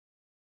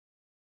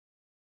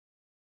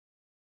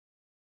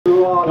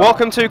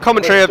Welcome to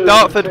commentary of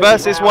Dartford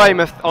versus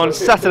Weymouth on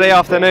Saturday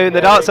afternoon.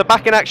 The Darts are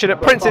back in action at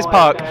Prince's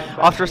Park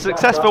after a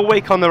successful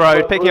week on the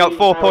road, picking up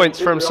 4 points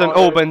from St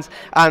Albans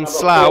and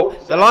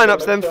Slough. The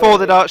lineups then for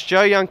the Darts: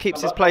 Joe Young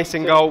keeps his place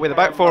in goal with a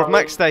back four of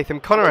Max Statham,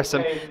 Connor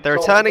Essam, the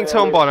returning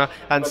Tom Bonner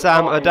and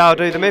Sam O'Dowd.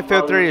 The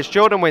midfield three is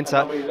Jordan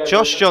Winter,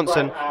 Josh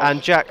Johnson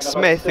and Jack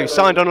Smith, who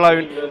signed on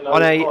loan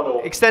on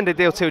a extended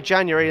deal till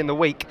January in the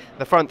week.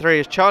 The front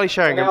three is Charlie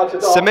Sheringham,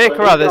 Samir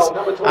Carruthers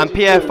and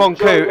Pierre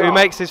Foncu, who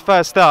makes his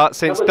first start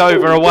since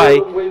Dover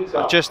away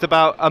just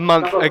about a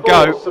month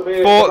ago.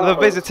 For the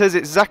visitors,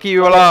 it's Zaki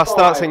Uala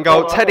starts in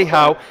goal, Teddy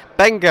Howe,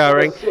 Ben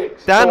Goering,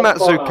 Dan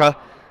Matsuka,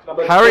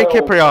 Harry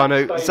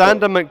Cipriano,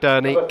 Xander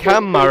McDurney,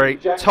 Cam Murray,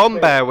 Tom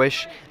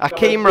Bearwish,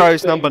 Akeem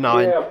Rose number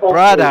 9,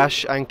 Brad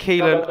Ash and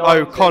Keelan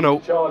O'Connell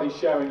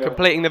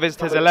completing the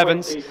visitors'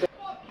 11s.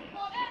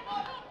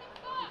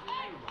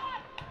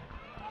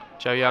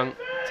 Joe Young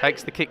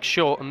takes the kick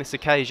short on this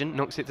occasion,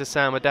 knocks it to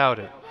Sam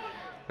O'Dowd.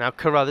 Now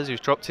Carruthers,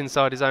 who's dropped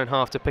inside his own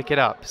half to pick it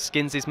up,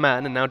 skins his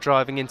man and now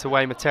driving into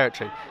Weymouth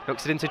territory.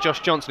 Knocks it into Josh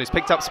Johnson, who's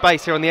picked up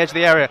space here on the edge of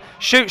the area.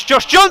 Shoots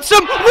Josh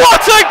Johnson,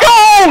 what a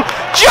goal!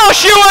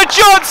 Joshua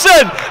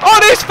Johnson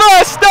on his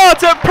first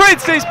start at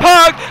Prince's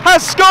Park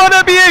has scored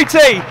a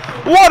beauty.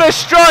 What a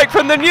strike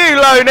from the new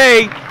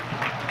loanee.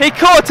 He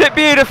caught it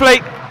beautifully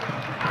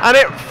and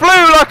it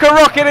flew like a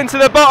rocket into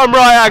the bottom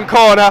right hand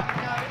corner,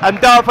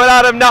 and Dartford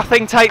out of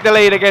nothing take the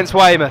lead against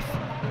Weymouth.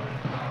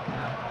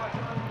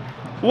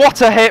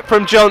 What a hit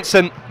from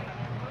Johnson.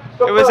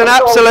 It was an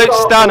absolute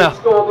stunner.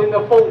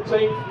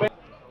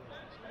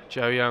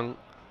 Joe Young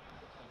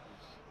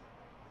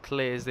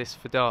clears this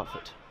for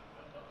Dartford.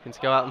 Going to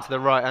go out onto the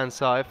right hand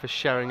side for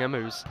Sheringham,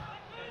 who's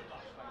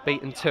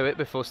beaten to it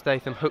before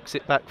Statham hooks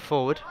it back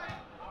forward.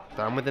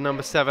 Down with the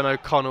number 7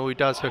 O'Connell, who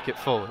does hook it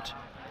forward.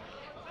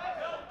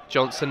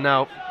 Johnson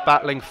now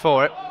battling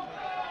for it.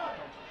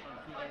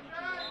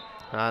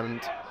 And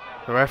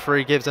the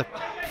referee gives a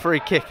free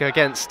kick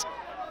against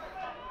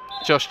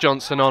Josh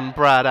Johnson on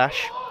Brad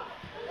Ash.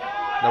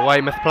 The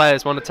Weymouth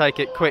players want to take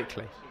it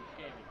quickly.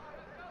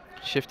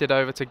 Shifted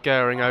over to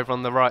Goering over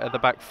on the right of the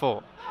back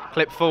four.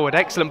 Clip forward,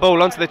 excellent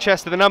ball onto the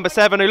chest of the number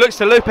 7, who looks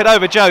to loop it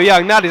over Joe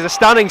Young. That is a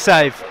stunning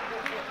save.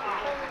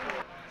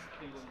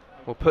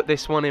 We'll put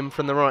this one in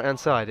from the right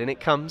hand side. In it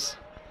comes,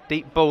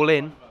 deep ball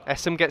in.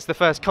 Essam gets the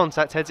first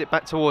contact, heads it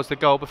back towards the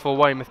goal before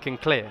Weymouth can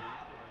clear.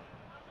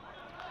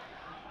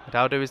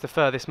 O'Dowd is the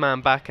furthest man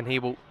back and he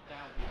will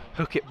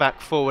hook it back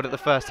forward at the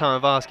first time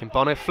of asking.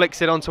 Bonner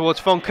flicks it on towards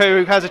Foncu,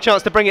 who has a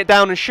chance to bring it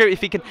down and shoot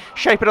if he can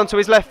shape it onto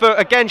his left foot.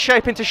 Again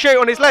shaping to shoot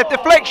on his left,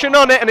 deflection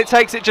on it, and it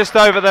takes it just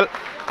over the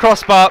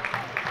crossbar.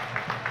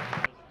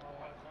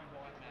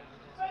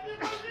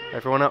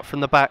 Everyone up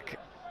from the back.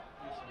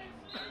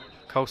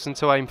 Coulson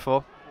to aim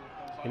for,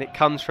 and it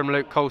comes from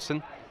Luke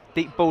Coulson.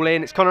 Deep ball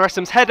in, it's Connor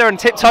Essam's header and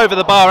tipped over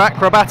the bar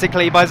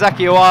acrobatically by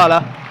Zaki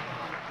Uala.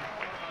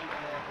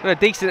 A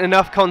decent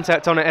enough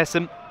contact on it.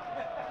 Essam.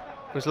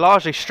 It was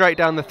largely straight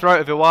down the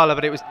throat of Uala,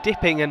 but it was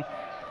dipping and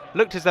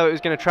looked as though it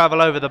was going to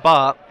travel over the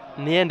bar.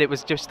 In the end, it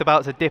was just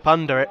about to dip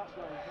under it.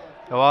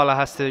 Uala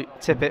has to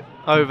tip it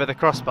over the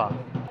crossbar.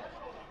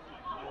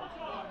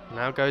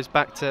 Now goes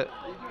back to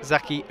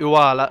Zaki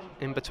Uala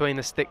in between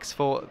the sticks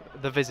for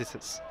the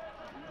visitors.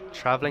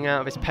 Travelling out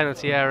of his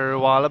penalty area,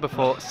 Uala,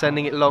 before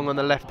sending it long on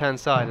the left-hand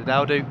side.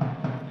 O'Dowd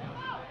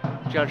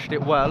judged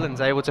it well and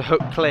is able to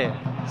hook clear.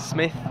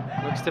 Smith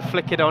looks to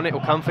flick it on. It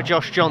will come for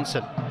Josh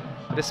Johnson.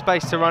 There's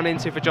space to run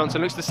into for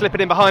Johnson. Looks to slip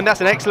it in behind.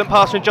 That's an excellent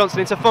pass from Johnson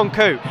into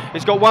Foncu.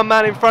 He's got one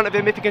man in front of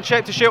him if he can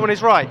shape to shoot on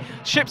his right.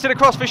 Ships it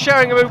across for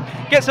Sheringham,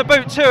 who gets a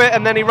boot to it,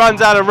 and then he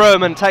runs out of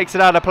room and takes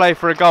it out of play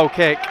for a goal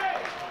kick.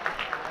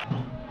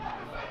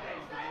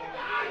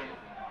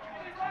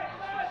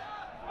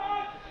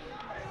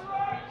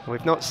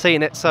 We've not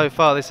seen it so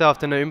far this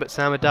afternoon, but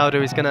Sam O'Dowd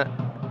is going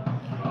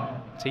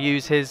to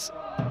use his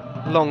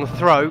long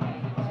throw.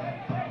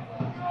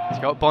 He's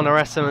got Bonner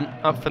Essam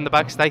up from the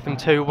back, Statham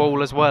 2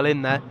 wall as well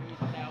in there.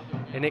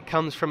 And it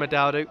comes from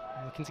O'Dowd,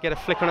 looking to get a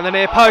flick on the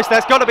near post.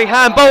 That's got to be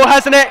handball,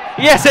 hasn't it?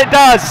 Yes, it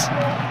does.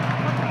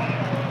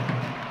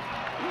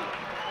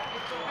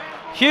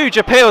 Huge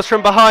appeals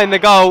from behind the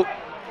goal.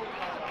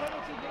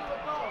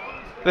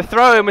 The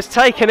throw-in was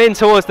taken in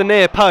towards the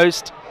near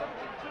post.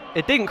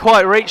 It didn't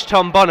quite reach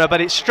Tom Bonner, but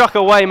it struck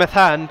a Weymouth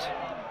hand.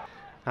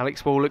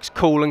 Alex Wall looks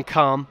cool and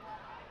calm.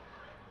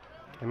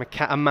 And a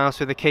cat and mouse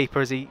with the keeper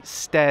as he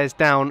stares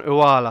down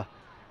Uala.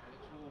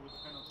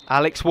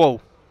 Alex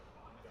Wall.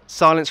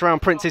 Silence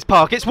around Prince's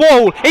Park. It's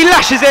Wall. He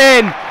lashes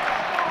in.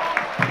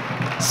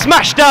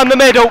 Smashed down the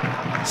middle.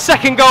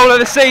 Second goal of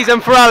the season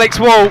for Alex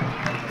Wall.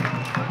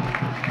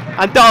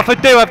 And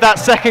Dartford do have that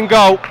second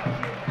goal.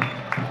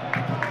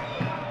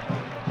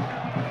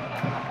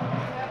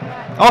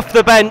 Off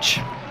the bench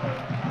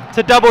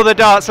to double the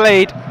Darts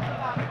lead.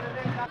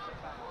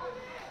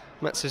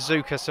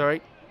 Matsuzuka,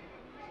 sorry.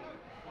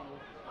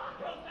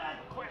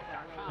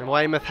 And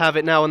Weymouth have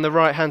it now on the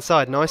right hand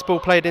side. Nice ball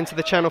played into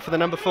the channel for the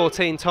number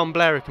 14, Tom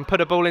Blair, who can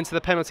put a ball into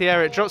the penalty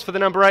area. It drops for the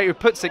number 8, who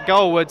puts it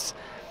goalwards.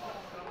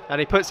 And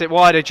he puts it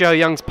wide of Joe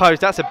Young's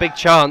post. That's a big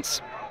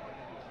chance.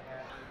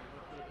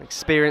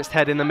 Experienced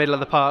head in the middle of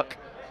the park.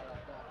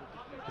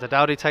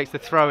 Zadowdy takes the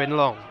throw in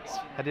long. It's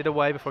headed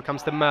away before it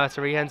comes to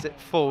Murtagh. He hands it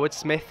forward.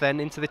 Smith then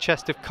into the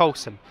chest of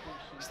Coulson.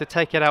 Just to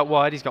take it out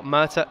wide. He's got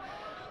Murtagh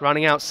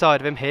running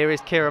outside of him. Here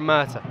is Kieran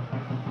Murtagh.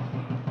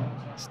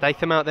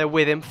 Statham out there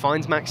with him.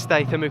 Finds Max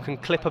Statham, who can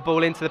clip a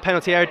ball into the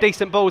penalty area.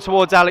 Decent ball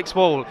towards Alex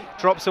Wall.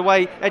 Drops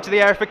away, edge of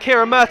the area for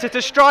Kieran Murtagh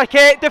to strike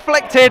it.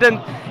 Deflected,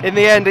 and in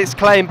the end it's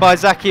claimed by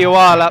Zaki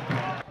Uwala.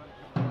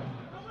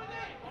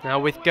 Now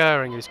with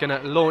Goering, who's going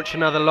to launch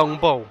another long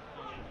ball.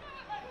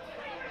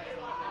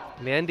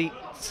 In the end he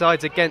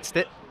sides against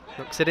it.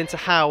 Looks it into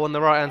Howe on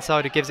the right hand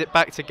side, who gives it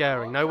back to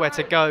Goering. Nowhere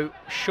to go,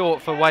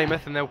 short for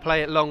Weymouth, and they'll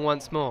play it long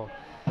once more.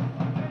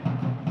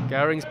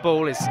 Goering's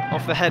ball is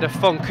off the head of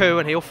Fonku,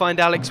 and he'll find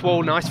Alex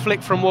Wall. Nice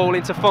flick from Wall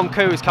into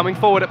Fonku, who's coming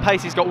forward at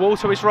pace. He's got Wall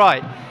to his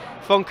right.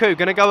 Fonku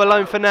going to go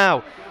alone for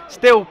now.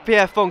 Still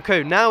Pierre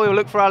Fonku. Now he'll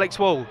look for Alex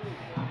Wall.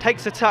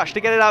 Takes a touch to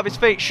get it out of his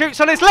feet.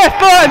 Shoots on his left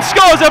foot and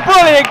scores a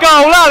brilliant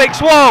goal.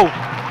 Alex Wall.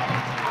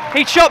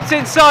 He chops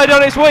inside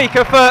on his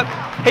weaker foot.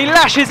 He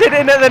lashes it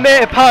in at the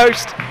near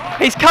post.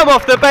 He's come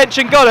off the bench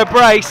and got a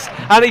brace,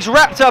 and he's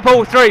wrapped up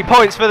all 3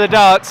 points for the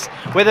Darts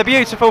with a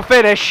beautiful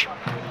finish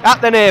at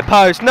the near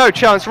post. No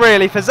chance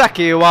really for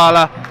Zaki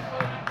Uwala.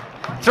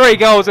 3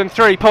 goals and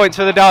 3 points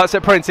for the Darts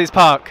at Prince's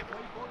Park.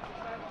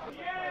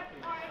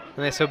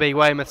 And this will be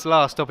Weymouth's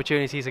last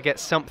opportunity to get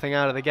something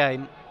out of the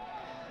game.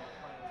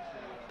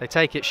 They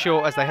take it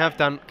short, as they have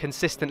done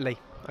consistently.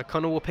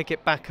 O'Connell will pick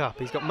it back up.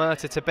 He's got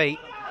Murtagh to beat.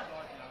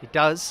 He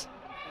does.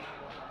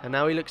 And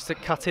now he looks to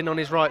cut in on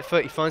his right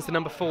foot. He finds the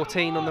number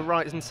 14 on the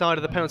right hand side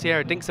of the penalty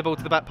area. Dinks the ball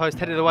to the back post,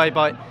 headed away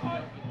by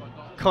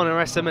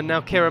Connor Essam, and now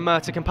Kieran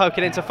Murtagh can poke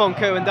it into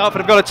Fonku, and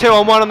Dartford have got a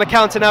 2-on-1 on the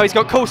counter now. He's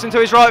got Coulson to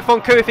his right.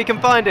 Fonku, if he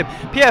can find him.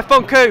 Pierre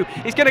Fonku,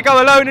 he's going to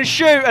go alone and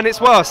shoot, and it's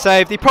well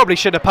saved. He probably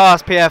should have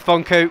passed Pierre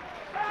Fonku.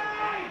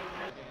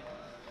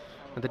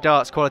 And the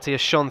Darts quality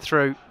has shone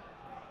through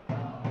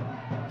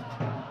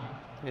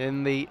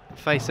in the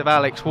face of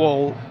Alex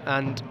Wall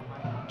and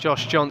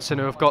Josh Johnson,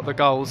 who have got the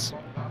goals.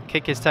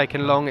 Kick is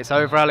taken long, it's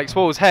over Alex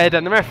Wall's head,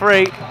 and the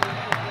referee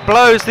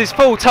blows his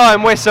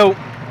full-time whistle.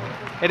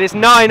 It is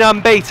 9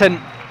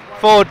 unbeaten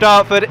for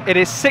Dartford. It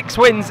is 6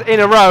 wins in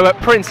a row at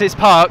Prince's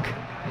Park.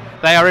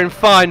 They are in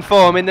fine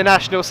form in the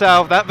National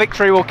South. That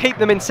victory will keep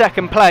them in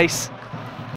second place.